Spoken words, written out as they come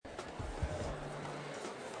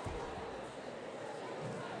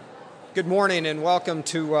Good morning and welcome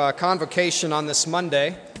to Convocation on this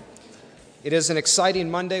Monday. It is an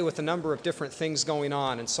exciting Monday with a number of different things going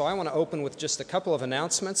on, and so I want to open with just a couple of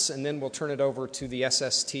announcements, and then we'll turn it over to the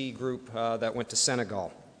SST group that went to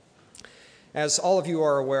Senegal. As all of you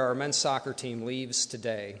are aware, our men's soccer team leaves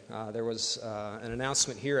today. There was an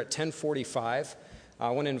announcement here at 10:45. I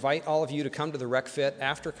want to invite all of you to come to the Rec Fit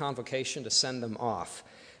after Convocation to send them off.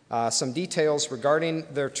 Some details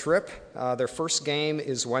regarding their trip. Their first game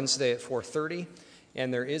is Wednesday at 4:30,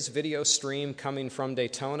 and there is video stream coming from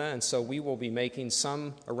Daytona, and so we will be making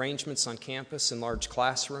some arrangements on campus in large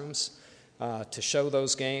classrooms to show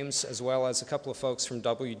those games, as well as a couple of folks from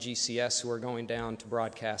WGCS who are going down to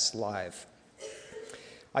broadcast live.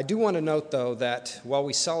 I do want to note, though, that while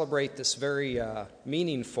we celebrate this very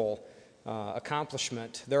meaningful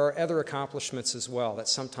accomplishment, there are other accomplishments as well that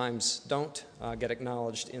sometimes don't get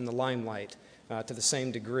acknowledged in the limelight to the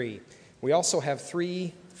same degree. We also have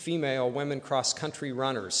 3 female women cross-country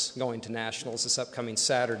runners going to nationals this upcoming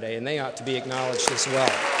Saturday, and they ought to be acknowledged as well.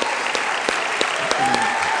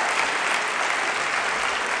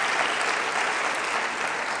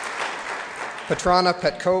 Petrana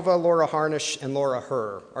Petkova, Laura Harnish, and Laura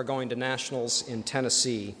Herr are going to nationals in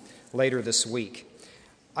Tennessee later this week.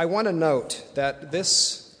 I want to note that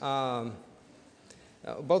this, both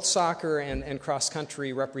soccer and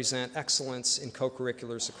cross-country represent excellence in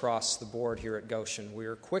co-curriculars across the board here at Goshen. We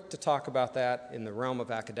are quick to talk about that in the realm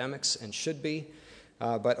of academics and should be,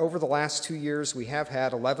 but over the last 2 years we have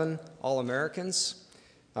had 11 All-Americans,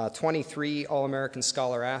 23 All-American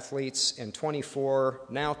Scholar Athletes, and 24,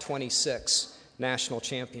 now 26, national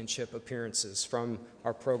championship appearances from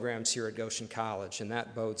our programs here at Goshen College, and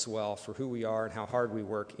that bodes well for who we are and how hard we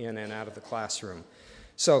work in and out of the classroom.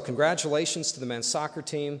 So congratulations to the men's soccer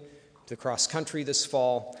team, to cross country this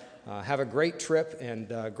fall. Have a great trip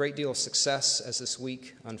and a great deal of success as this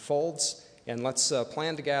week unfolds, and let's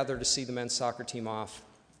plan to gather to see the men's soccer team off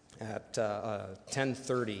at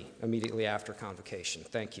 10:30 immediately after Convocation.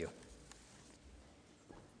 Thank you.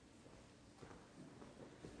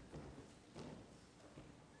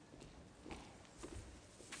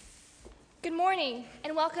 Good morning,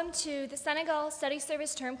 and welcome to the Senegal Study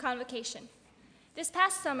Service Term Convocation. This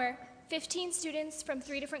past summer, 15 students from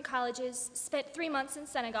 3 different colleges spent 3 months in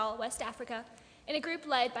Senegal, West Africa, in a group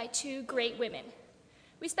led by 2 great women.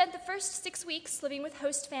 We spent the first 6 weeks living with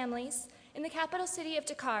host families in the capital city of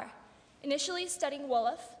Dakar, initially studying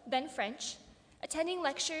Wolof, then French, attending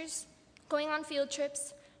lectures, going on field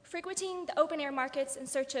trips, frequenting the open-air markets in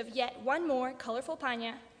search of yet one more colorful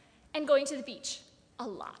paña, and going to the beach, a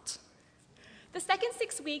lot. The second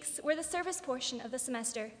 6 weeks were the service portion of the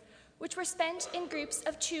semester, which were spent in groups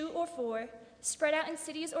of 2 or 4, spread out in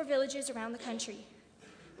cities or villages around the country.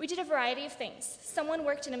 We did a variety of things. Someone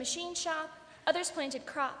worked in a machine shop, others planted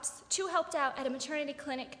crops, 2 helped out at a maternity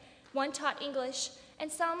clinic, 1 taught English, and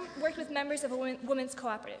some worked with members of a women's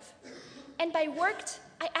cooperative. And by worked,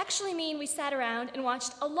 I actually mean we sat around and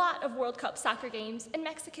watched a lot of World Cup soccer games and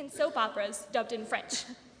Mexican soap operas dubbed in French.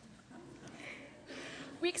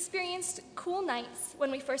 We experienced cool nights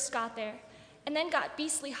when we first got there, and then got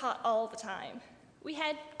beastly hot all the time. We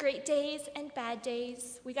had great days and bad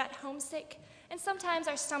days. We got homesick, and sometimes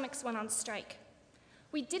our stomachs went on strike.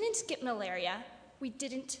 We didn't get malaria. We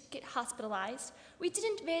didn't get hospitalized. We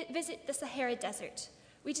didn't visit the Sahara Desert.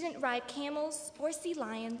 We didn't ride camels or see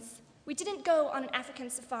lions. We didn't go on an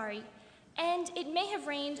African safari, and it may have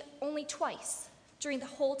rained only twice during the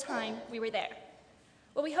whole time we were there.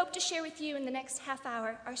 Well, we hope to share with you in the next half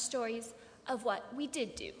hour our stories of what we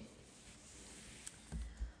did do.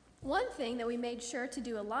 One thing that we made sure to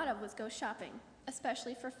do a lot of was go shopping,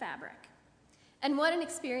 especially for fabric. And what an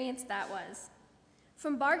experience that was.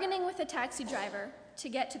 From bargaining with a taxi driver to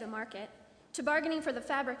get to the market, to bargaining for the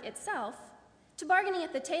fabric itself, to bargaining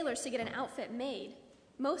at the tailor's to get an outfit made,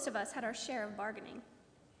 most of us had our share of bargaining.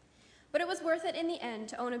 But it was worth it in the end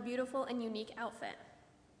to own a beautiful and unique outfit.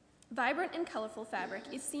 Vibrant and colorful fabric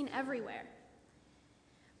is seen everywhere.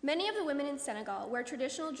 Many of the women in Senegal wear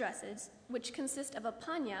traditional dresses, which consist of a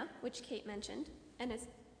paña, which Kate mentioned, and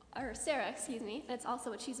Sarah, and it's also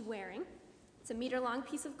what she's wearing. It's a meter-long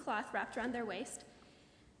piece of cloth wrapped around their waist,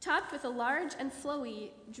 topped with a large and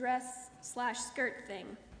flowy dress/skirt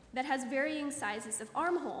thing that has varying sizes of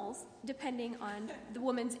armholes depending on the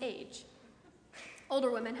woman's age.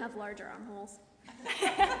 Older women have larger armholes.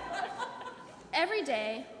 Every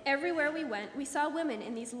day, everywhere we went, we saw women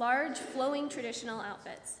in these large, flowing traditional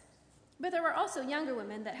outfits. But there were also younger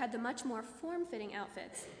women that had the much more form-fitting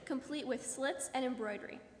outfits, complete with slits and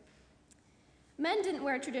embroidery. Men didn't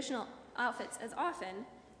wear traditional outfits as often,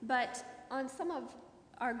 but on some of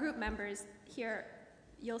our group members here,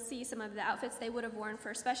 you'll see some of the outfits they would have worn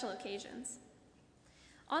for special occasions.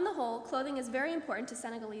 On the whole, clothing is very important to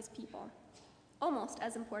Senegalese people, almost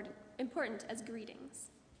as important as greetings.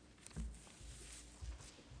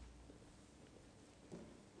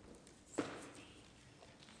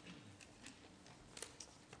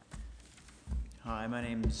 Hi, my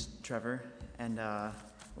name's Trevor, and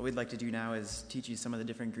what we'd like to do now is teach you some of the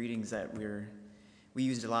different greetings that we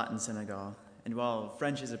used a lot in Senegal. And while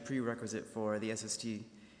French is a prerequisite for the SST,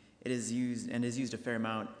 it is used a fair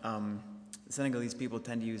amount. Senegalese people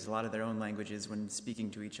tend to use a lot of their own languages when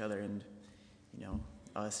speaking to each other, and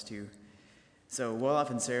us too. So Wolof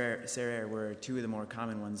and Serer were two of the more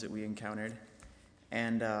common ones that we encountered,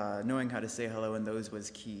 and knowing how to say hello in those was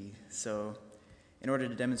key. So in order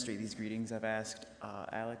to demonstrate these greetings, I've asked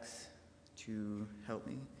Alex to help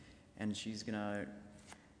me, and she's gonna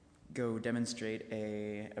go demonstrate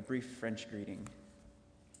a brief French greeting.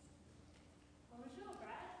 Bonjour,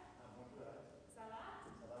 Brad. Ça va?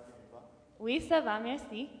 Oui, ça va,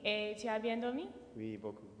 merci. Et tu as bien dormi? Oui,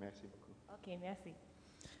 beaucoup. Merci beaucoup. Ok, merci.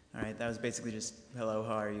 All right, that was basically just, hello,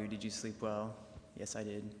 how are you? Did you sleep well? Yes, I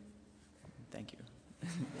did. Thank you.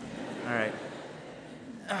 All right.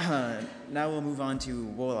 Now we'll move on to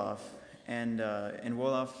Wolof. And in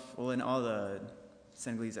Wolof, well, in all the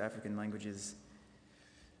Senegalese African languages,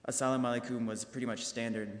 Assalamu alaikum was pretty much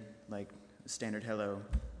standard, like standard hello.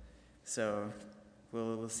 So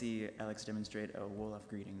we'll see Alex demonstrate a Wolof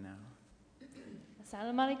greeting now.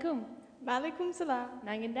 Assalamu alaikum. Maaleykum salaam.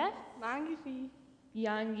 Na ngeen def? maa ngi fi.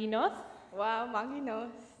 Yaa ngi noos? waaw maa ngi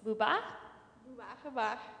noos. Bu baax? bu baax a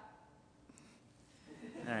baax.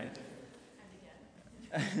 All right.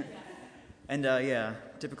 And yeah,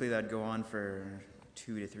 typically that'd go on for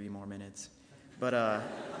 2 to 3 more minutes. But yeah,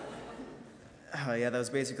 that was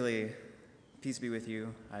basically, peace be with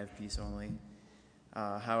you, I have peace only.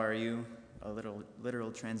 How are you? A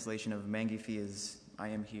literal translation of Mangifi is, I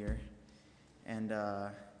am here. And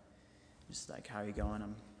just like, how are you going?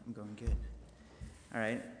 I'm going good. All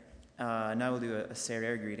right, now we'll do a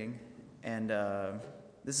Serer greeting. And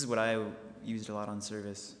this is what I used a lot on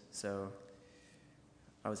service. So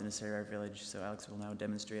I was in a Serer village, so Alex will now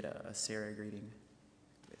demonstrate a Serer greeting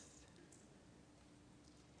with.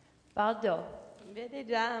 Pardon. Mbede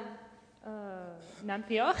jam.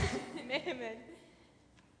 Nampior? Mehmet.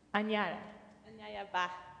 Anyara. Anyaya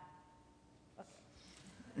ba.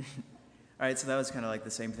 All right, so that was kind of like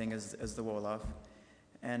the same thing as the Wolof.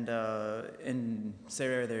 And in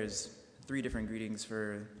Serer, there's 3 different greetings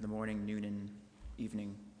for the morning, noon, and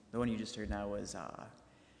evening. The one you just heard now was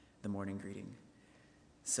the morning greeting.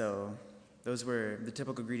 So those were the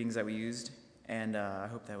typical greetings that we used, and I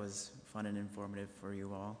hope that was fun and informative for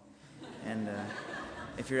you all. And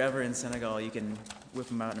if you're ever in Senegal, you can whip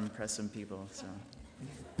them out and impress some people. So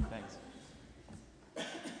thanks.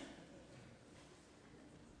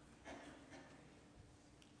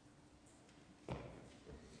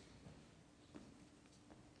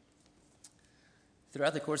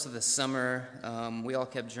 Throughout the course of the summer, we all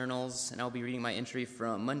kept journals, and I'll be reading my entry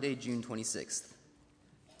from Monday, June 26th.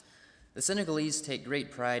 The Senegalese take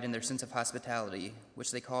great pride in their sense of hospitality,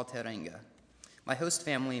 which they call terenga. My host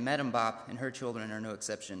family, Madame Bop, and her children are no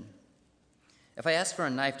exception. If I ask for a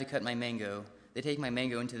knife to cut my mango, they take my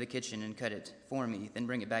mango into the kitchen and cut it for me, then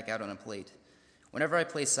bring it back out on a plate. Whenever I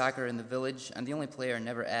play soccer in the village, I'm the only player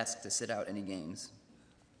never asked to sit out any games.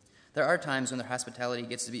 There are times when their hospitality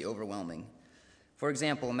gets to be overwhelming. For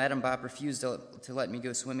example, Madame Bop refused to let me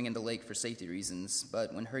go swimming in the lake for safety reasons,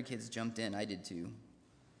 but when her kids jumped in, I did too.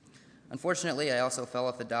 Unfortunately, I also fell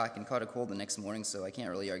off the dock and caught a cold the next morning, so I can't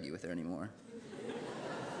really argue with her anymore.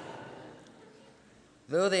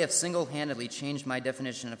 Though they have single-handedly changed my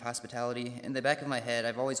definition of hospitality, in the back of my head,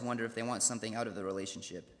 I've always wondered if they want something out of the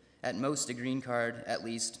relationship. At most, a green card, at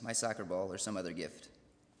least, my soccer ball, or some other gift.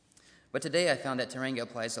 But today I found that terenga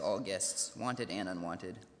applies to all guests, wanted and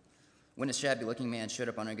unwanted. When a shabby-looking man showed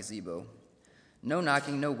up on our gazebo. No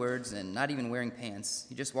knocking, no words, and not even wearing pants.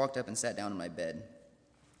 He just walked up and sat down on my bed.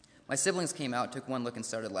 My siblings came out, took one look, and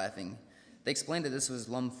started laughing. They explained that this was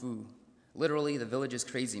l'homme fou, literally the village's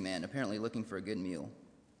crazy man, apparently looking for a good meal.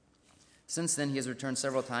 Since then, he has returned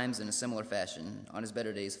several times in a similar fashion, on his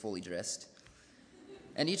better days fully dressed.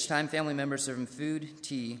 And each time, family members serve him food,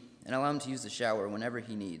 tea, and allow him to use the shower whenever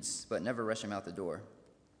he needs, but never rush him out the door.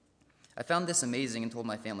 I found this amazing and told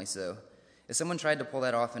my family so. If someone tried to pull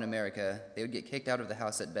that off in America, they would get kicked out of the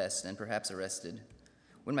house at best and perhaps arrested.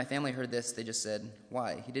 When my family heard this, they just said,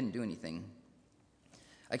 "Why? He didn't do anything."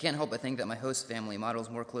 I can't help but think that my host family models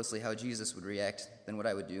more closely how Jesus would react than what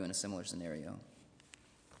I would do in a similar scenario.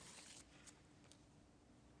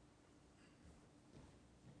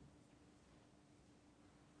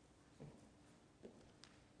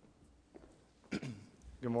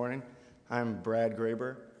 Good morning. I'm Brad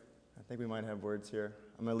Graber. I think we might have words here.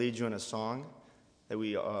 I'm going to lead you in a song that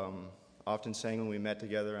we often sang when we met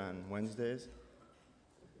together on Wednesdays.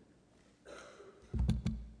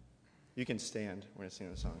 You can stand. We're going to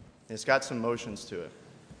sing the song. It's got some motions to it.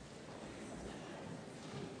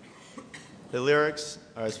 The lyrics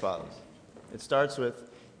are as follows. It starts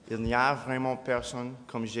with Il n'y a vraiment personne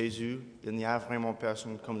comme Jésus, il n'y a vraiment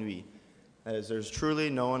personne comme lui. That is, there's truly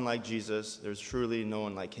no one like Jesus, there's truly no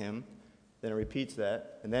one like him. Then it repeats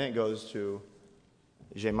that, and then it goes to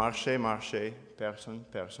J'ai marché, marché, personne,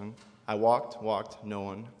 personne. I walked, walked, no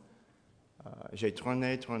one. J'ai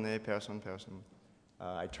tourné, tourné, personne, personne.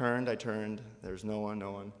 I turned, there's no one,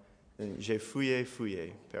 no one. Then j'ai fouillé,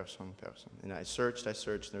 fouillé, personne, personne. And I searched,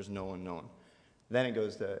 there's no one, no one. Then it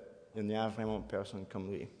goes to Il n'y a vraiment personne comme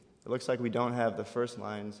lui. It looks like we don't have the first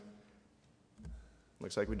lines.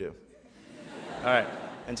 Looks like we do. All right.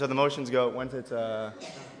 And so the motions go, once it's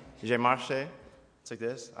j'ai marché, it's like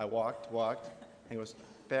this. I walked. And it goes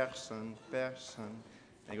personne, personne.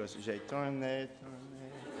 And it goes j'ai tourné, tourné.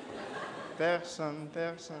 Personne,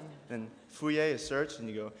 personne. Then fouillé is search, and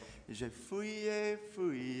you go j'ai fouillé,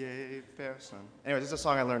 fouillé, personne. Anyways, this is a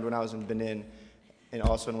song I learned when I was in Benin and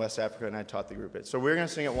also in West Africa, and I taught the group it. So we're going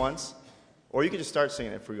to sing it once, or you can just start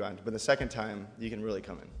singing it if we want, but the second time, you can really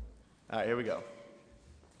come in. All right, here we go.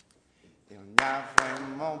 Il n'y a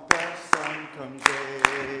vraiment personne comme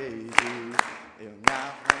Jésus. Il n'y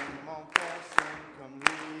a vraiment personne comme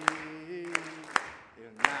lui. Il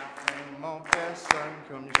n'y a vraiment personne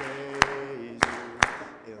comme Jésus.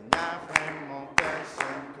 Il n'y a vraiment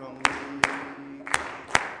personne comme lui.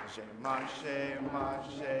 J'ai marché,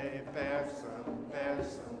 marché, personne,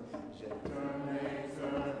 personne. J'ai tourné,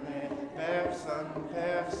 tourné, personne,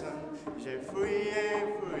 personne. J'ai fouillé,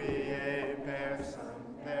 fouillé,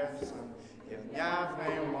 personne, personne. Il n'y a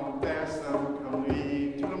vraiment personne comme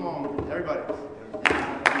lui. Tout le monde, everybody. Il n'y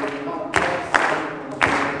a vraiment personne comme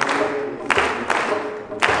lui.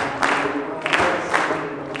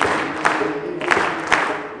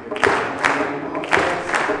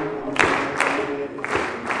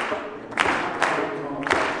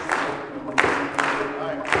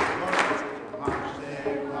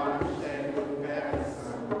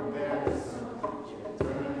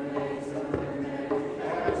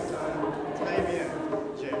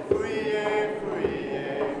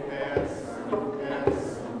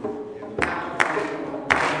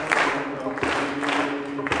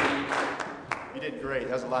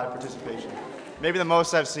 Participation. Maybe the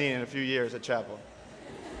most I've seen in a few years at chapel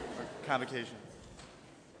or convocation.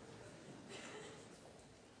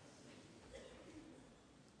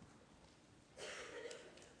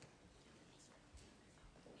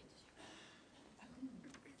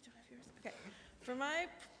 Okay. For my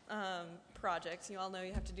project, you all know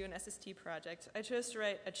you have to do an SST project. I chose to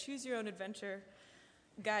write a choose-your-own-adventure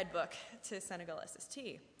guidebook to Senegal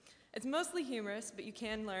SST. It's mostly humorous, but you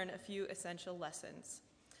can learn a few essential lessons.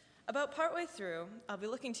 About partway through, I'll be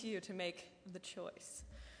looking to you to make the choice,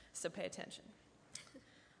 so pay attention.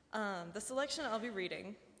 The selection I'll be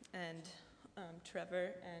reading, and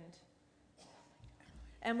Trevor and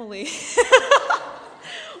Emily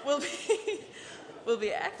will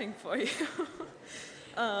be acting for you.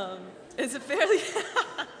 It's a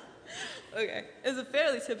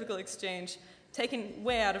fairly typical exchange, taken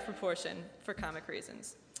way out of proportion for comic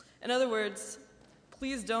reasons. In other words,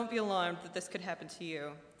 please don't be alarmed that this could happen to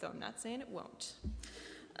you, though I'm not saying it won't.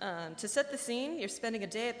 To set the scene, you're spending a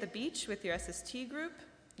day at the beach with your SST group,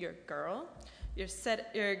 your girl.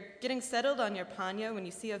 You're getting settled on your paño when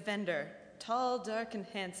you see a vendor, tall, dark, and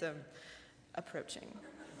handsome, approaching.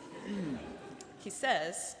 He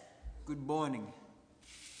says, "Good morning."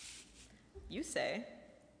 You say,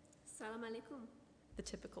 Salam alaikum. the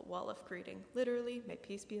typical Wolof greeting, literally, may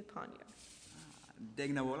peace be upon you.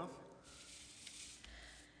 Degna Wolof?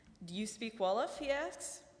 Do you speak Wolof, he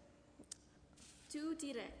asks. Tu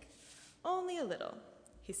direct. Only a little.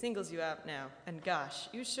 He singles you out now, and gosh,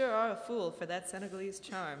 you sure are a fool for that Senegalese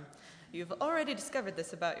charm. You've already discovered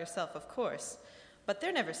this about yourself, of course, but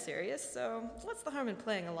they're never serious, so what's the harm in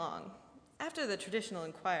playing along? After the traditional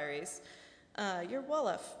inquiries, your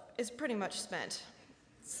Wolof is pretty much spent.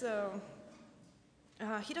 So,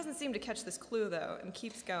 he doesn't seem to catch this clue, though, and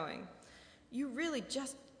keeps going. You really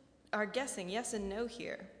just are guessing yes and no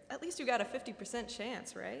here. At least you got a 50%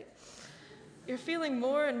 chance, right? You're feeling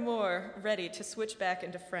more and more ready to switch back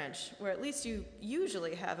into French, where at least you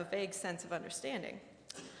usually have a vague sense of understanding.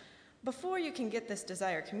 Before you can get this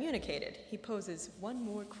desire communicated, he poses one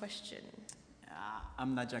more question.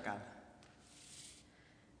 I'm not Jagal.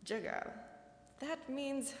 Jagal. That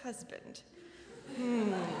means husband.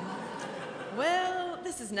 Well,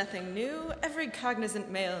 this is nothing new. Every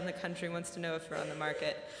cognizant male in the country wants to know if you're on the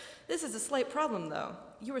market. This is a slight problem, though.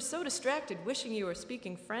 You are so distracted wishing you were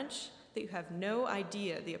speaking French that you have no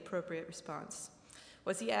idea the appropriate response.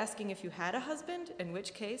 Was he asking if you had a husband, in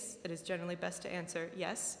which case it is generally best to answer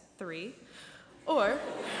yes, 3, or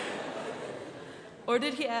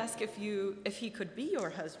did he ask if he could be your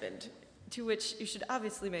husband, to which you should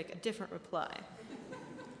obviously make a different reply.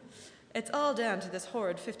 It's all down to this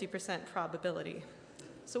horrid 50% probability.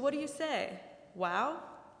 So what do you say? Wow?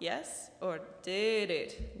 Yes? Or did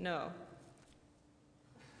it? No?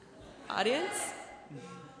 Audience?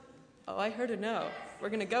 Oh, I heard a no. We're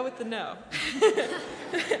going to go with the no.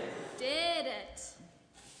 Did it?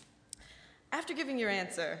 After giving your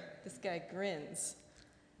answer, this guy grins.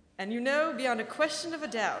 And you know beyond a question of a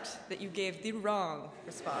doubt that you gave the wrong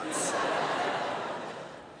response.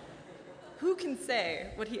 Who can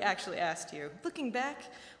say what he actually asked you? Looking back,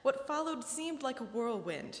 what followed seemed like a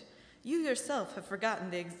whirlwind. You yourself have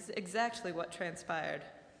forgotten exactly what transpired.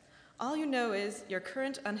 All you know is your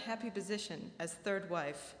current unhappy position as third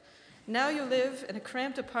wife. Now you live in a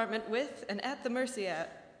cramped apartment with and at the mercy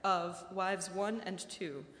of wives 1 and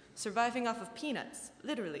 2, surviving off of peanuts,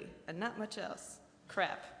 literally, and not much else.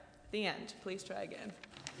 Crap. The end. Please try again.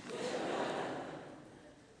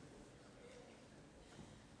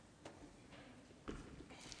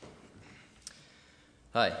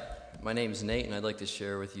 Hi, my name is Nate, and I'd like to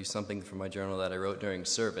share with you something from my journal that I wrote during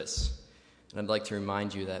service. And I'd like to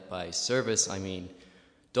remind you that by service, I mean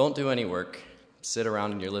don't do any work, sit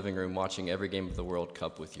around in your living room watching every game of the World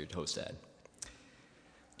Cup with your host dad.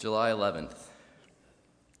 July 11th.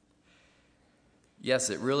 Yes,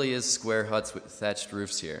 it really is square huts with thatched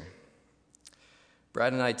roofs here.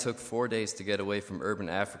 Brad and I took 4 days to get away from urban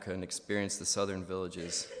Africa and experience the southern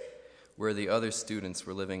villages where the other students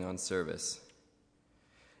were living on service.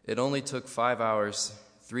 It only took 5 hours,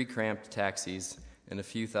 3 cramped taxis, and a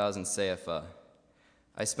few thousand CFA.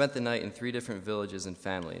 I spent the night in 3 different villages and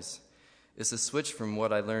families. It's a switch from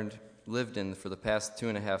what I lived in for the past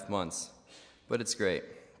 2.5 months, but it's great.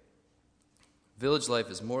 Village life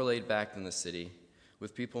is more laid back than the city,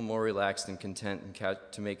 with people more relaxed and content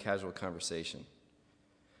to make casual conversation.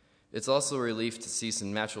 It's also a relief to see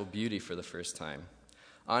some natural beauty for the first time.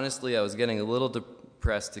 Honestly, I was getting a little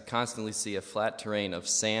depressed to constantly see a flat terrain of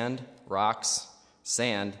sand, rocks,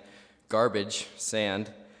 sand, garbage, sand,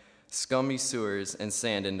 scummy sewers, and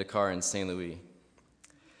sand in Dakar and St. Louis.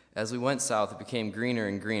 As we went south, it became greener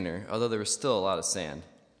and greener, although there was still a lot of sand.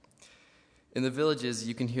 In the villages,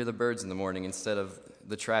 you can hear the birds in the morning instead of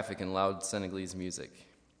the traffic and loud Senegalese music.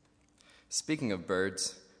 Speaking of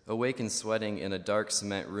birds, awake and sweating in a dark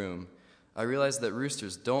cement room, I realized that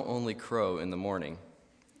roosters don't only crow in the morning.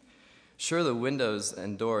 Sure, the windows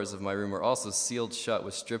and doors of my room were also sealed shut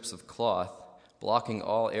with strips of cloth, blocking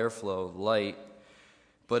all airflow, light,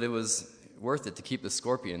 but it was worth it to keep the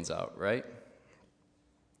scorpions out, right?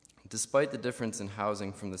 Despite the difference in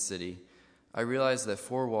housing from the city, I realized that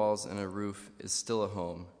 4 walls and a roof is still a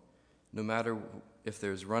home, no matter if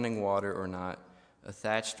there's running water or not, a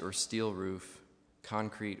thatched or steel roof,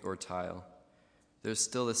 concrete or tile. There's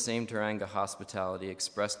still the same Teranga hospitality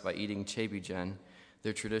expressed by eating chebijen,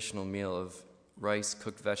 their traditional meal of rice,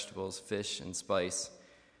 cooked vegetables, fish, and spice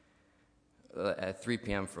at 3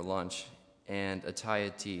 p.m. for lunch, and a Thai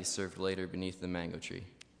tea served later beneath the mango tree.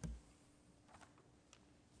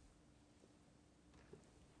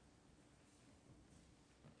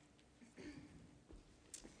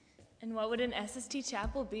 And what would an SST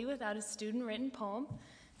chapel be without a student-written poem?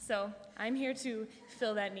 So I'm here to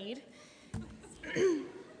fill that need.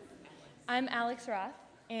 I'm Alex Roth,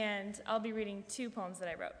 and I'll be reading 2 poems that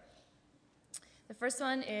I wrote. The first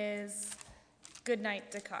one is Good Night,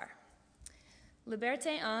 Dakar.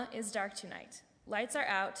 Liberté 1 is dark tonight. Lights are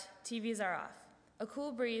out, TVs are off. A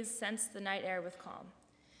cool breeze scents the night air with calm.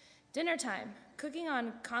 Dinner time, cooking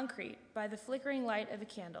on concrete by the flickering light of a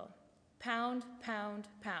candle. Pound, pound,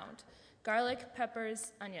 pound. Garlic,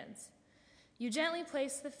 peppers, onions. You gently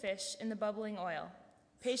place the fish in the bubbling oil.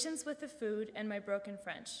 Patience with the food and my broken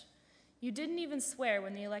French. You didn't even swear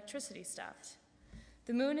when the electricity stopped.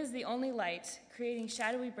 The moon is the only light, creating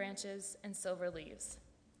shadowy branches and silver leaves.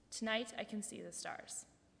 Tonight I can see the stars.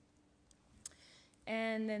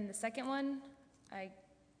 And then the second one, I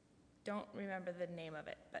don't remember the name of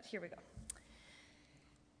it, but here we go.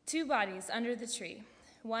 2 bodies under the tree.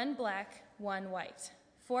 1 black, 1 white.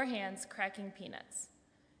 4 hands cracking peanuts.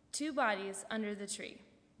 2 bodies under the tree.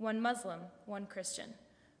 1 Muslim, 1 Christian.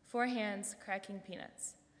 4 hands cracking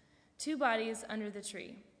peanuts. 2 bodies under the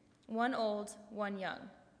tree. 1 old, 1 young.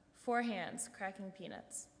 4 hands cracking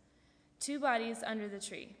peanuts. 2 bodies under the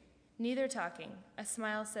tree. Neither talking, a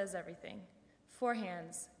smile says everything. 4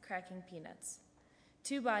 hands cracking peanuts.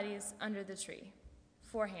 2 bodies under the tree.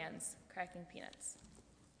 4 hands cracking peanuts.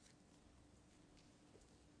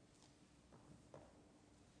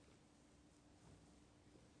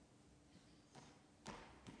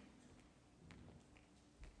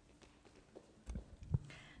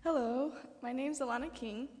 Hello, my name's Alana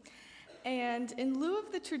King, and in lieu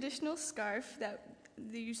of the traditional scarf that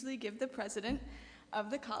they usually give the president of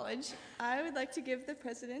the college, I would like to give the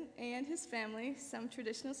president and his family some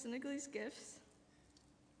traditional Senegalese gifts.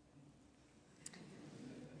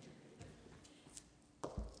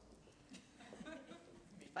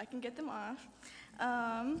 If I can get them off.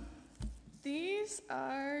 These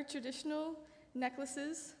are traditional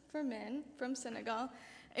necklaces for men from Senegal.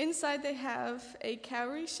 Inside they have a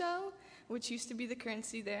cowrie shell, which used to be the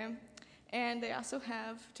currency there, and they also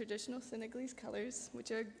have traditional Senegalese colors, which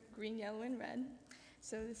are green, yellow, and red.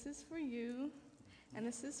 So this is for you, and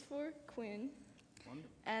this is for Quinn, Wonderful.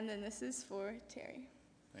 And then this is for Terry.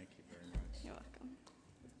 Thank you very much. You're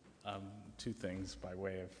welcome. 2 things by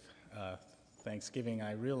way of Thanksgiving.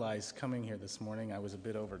 I realized coming here this morning I was a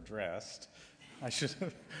bit overdressed. I should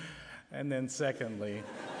have. And then secondly,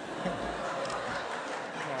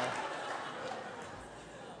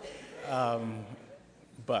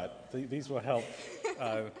 but these will help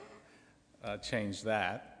change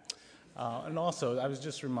that. And also, I was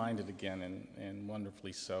just reminded again, and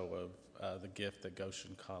wonderfully so, of the gift that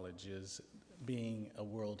Goshen College is, being a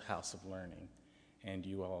world house of learning. And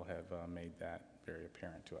you all have made that very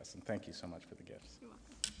apparent to us. And thank you so much for the gifts. You're welcome.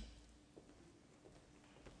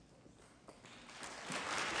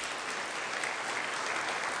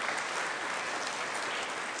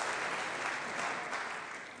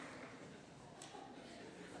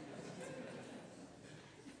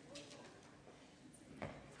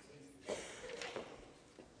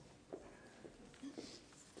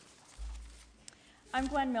 I'm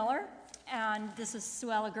Gwen Miller, and this is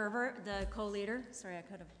Suella Gerber, the co-leader. Sorry, I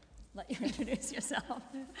could have let you introduce yourself.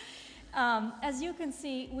 As you can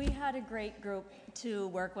see, we had a great group to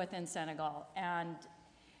work with in Senegal, and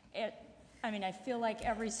I feel like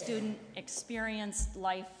every student experienced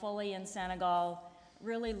life fully in Senegal,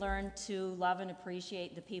 really learned to love and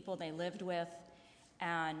appreciate the people they lived with,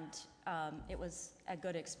 and it was a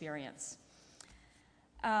good experience.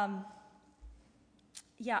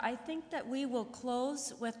 I think that we will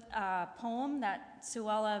close with a poem that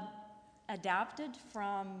Suella adapted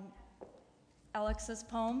from Alex's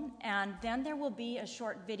poem, and then there will be a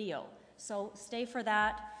short video. So stay for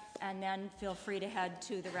that, and then feel free to head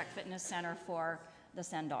to the Rec Fitness Center for the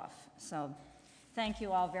send-off. So thank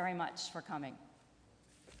you all very much for coming.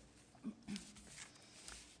 I'm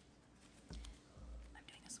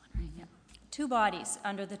doing this one, right? Yeah. 2 bodies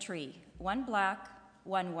under the tree, 1 black,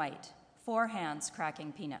 1 white. 4 hands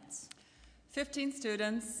cracking peanuts. 15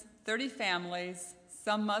 students, 30 families,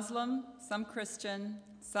 some Muslim, some Christian,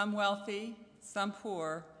 some wealthy, some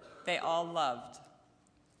poor, they all loved.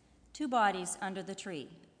 2 bodies under the tree,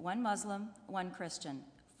 1 Muslim, 1 Christian,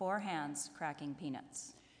 4 hands cracking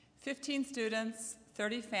peanuts. 15 students,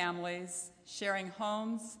 30 families, sharing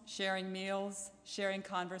homes, sharing meals, sharing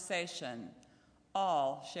conversation,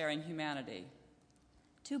 all sharing humanity.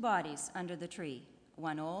 2 bodies under the tree,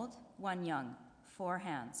 1 old, 1 young, 4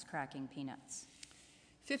 hands cracking peanuts.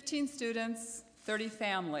 15 students, 30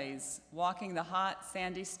 families, walking the hot,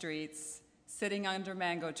 sandy streets, sitting under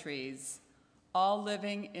mango trees, all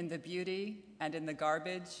living in the beauty and in the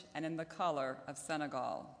garbage and in the color of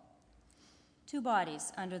Senegal. 2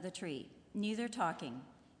 bodies under the tree, neither talking,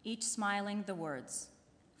 each smiling the words,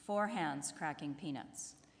 4 hands cracking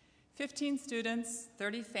peanuts. 15 students,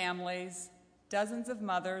 30 families, dozens of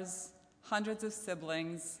mothers, hundreds of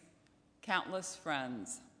siblings, countless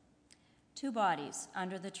friends. 2 bodies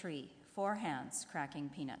under the tree, 4 hands cracking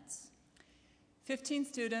peanuts. 15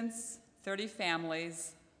 students, 30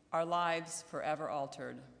 families, our lives forever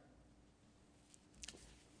altered.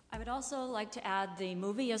 I would also like to add the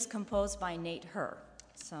movie is composed by Nate Herr,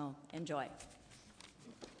 so enjoy.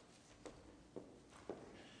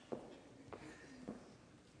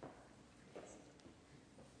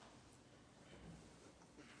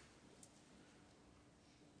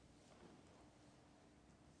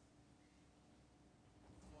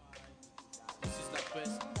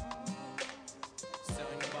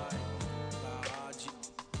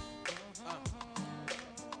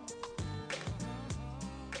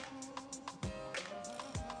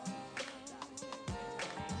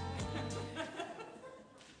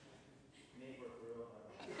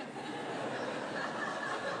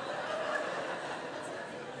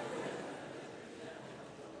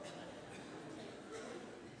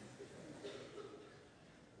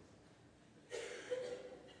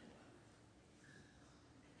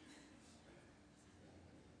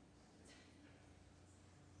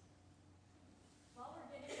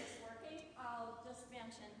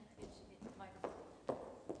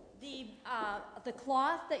 the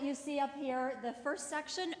cloth that you see up here, the first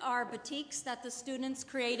section are batiks that the students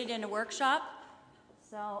created in a workshop.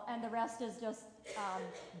 So, and the rest is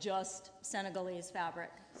just Senegalese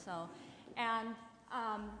fabric. So, and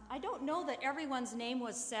I don't know that everyone's name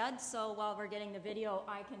was said, so while we're getting the video,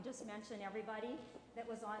 I can just mention everybody that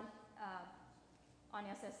was on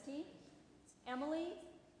SST. Emily,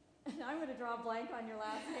 I'm going to draw a blank on your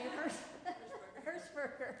last name,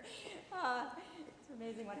 Hirschberger. It's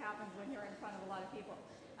amazing what happens when you're in front of a lot of people.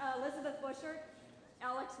 Elizabeth Buschert,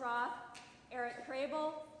 Alex Roth, Eric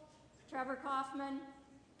Crable, Trevor Kaufman,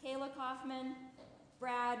 Kayla Kaufman,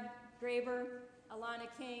 Brad Graber, Alana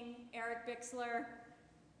King, Eric Bixler,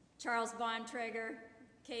 Charles Bontrager,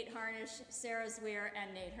 Kate Harnish, Sarah Zwier,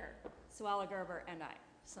 and Nate Herr, Suella Gerber, and I.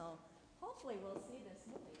 So hopefully we'll see this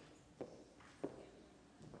movie.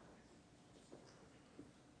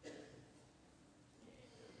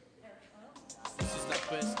 This is la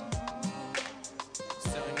peste.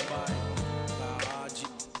 Serenity, Baraji.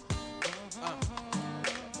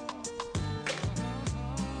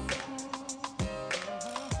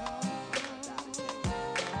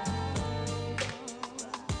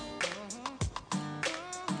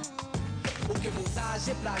 Ok, montage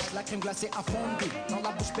et plage, la crème glacée a fondu. Dans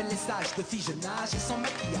la bouche belle et sage, de filles je nage et sans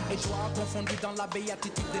maquillage. Et joie confondue dans la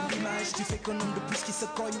béatitude de l'image. Tu fais qu'un homme de plus qui se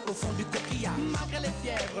cogne au fond du coquillage. Malgré les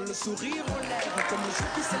fièvres, le sourire aux lèvres. Comme le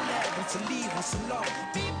jour qui s'élève, on se livre, on se love.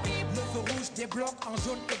 Bip bip, le feu rouge débloque en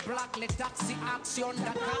jaune et black. Les taxis actionnent,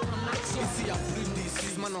 Dakar en action. Ici y'a plus de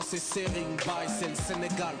disease, maintenant c'est Sering Bye, c'est le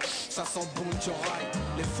Sénégal, ça sent bon Tchoraï.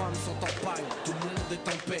 Les femmes sont en paille, tout le monde est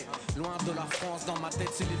en paix. Loin de la France, dans ma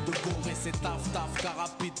tête c'est l'île de Gorée. C'est taf taf,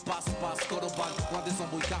 carapide, passe-passe, Coroban. Loin des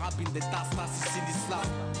embrouilles, carabines, des tas-tas, ici l'islam.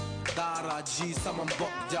 Daraji,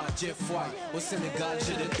 Samambok, Dia, Jeffway. Au Sénégal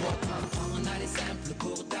j'ai des potes. On a les simples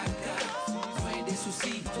pour Dakar. Loin des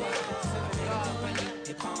soucis, toi. Compagnie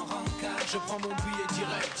et prends rencard. Je prends mon billet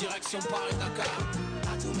direct, direction Paris-Dakar.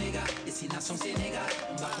 À tout méga, destination Sénégal.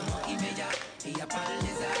 Embarquement immédiat, et y a pas de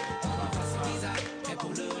lézard. On va face visa, prêt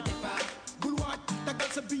pour le départ. Boulogne, Dakar,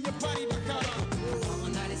 c'est billet Paris-Dakar.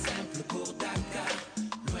 On a les simples pour Dakar.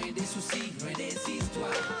 Loin des soucis, loin des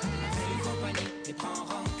histoires. Fais une compagnie et prends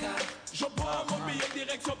rencard. Je prends mon billet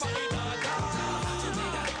direction Paris-Dakar. À tout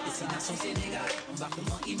méga, destination Sénégal.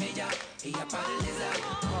 Embarquement immédiat, et y a pas de lézard.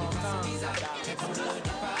 On va face visa, prêt pour le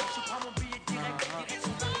départ. Je prends mon billet direct,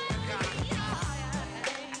 direction Paris-Dakar.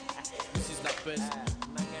 This is la peste.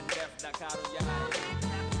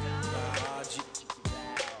 Baraji.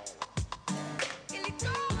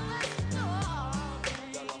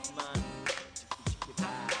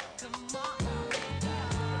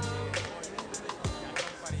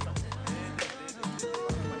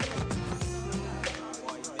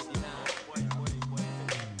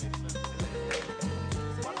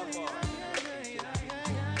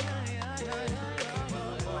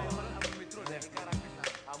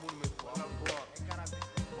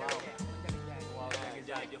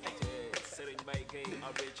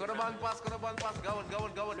 Korban pas, gawal,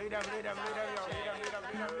 lead them, hey,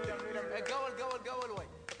 gawal, way.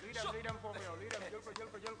 Lead them for me,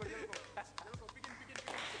 Jelko.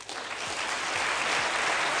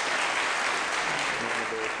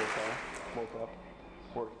 Woke up,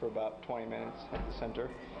 worked for about 20 minutes at the center,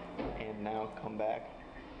 and now come back,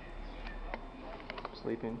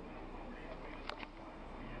 sleeping,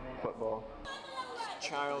 football.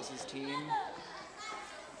 Charles's team.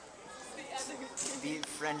 The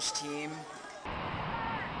French team.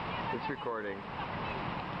 It's recording.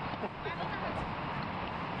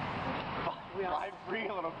 Fly free,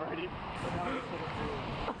 little birdie.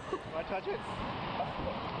 Want to touch it?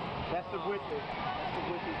 That's the witches.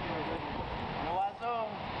 No, I saw.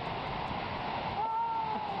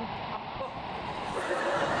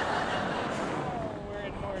 We're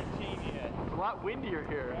in Mauritania. It's a lot windier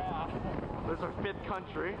here. Yeah. This is our 5th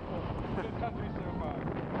country. Good country so far.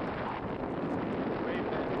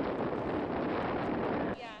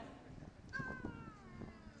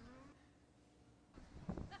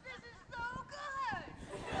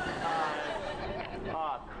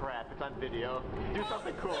 Oh crap, it's on video. Do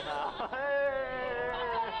something cool now.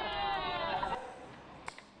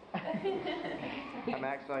 I'm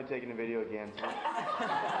accidentally taking a video again. So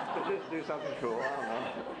just do something cool, I don't know.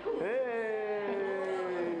 Hey!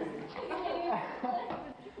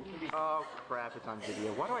 Oh crap, it's on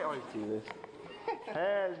video. Why do I always do this?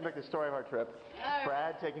 Hey, let's make the story of our trip.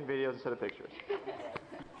 Brad taking videos instead of pictures.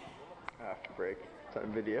 Ah, break. It's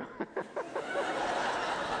on video.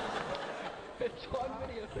 It's on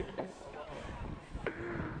video again.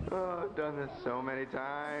 Oh, I've done this so many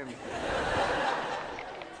times.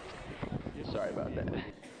 Sorry about that.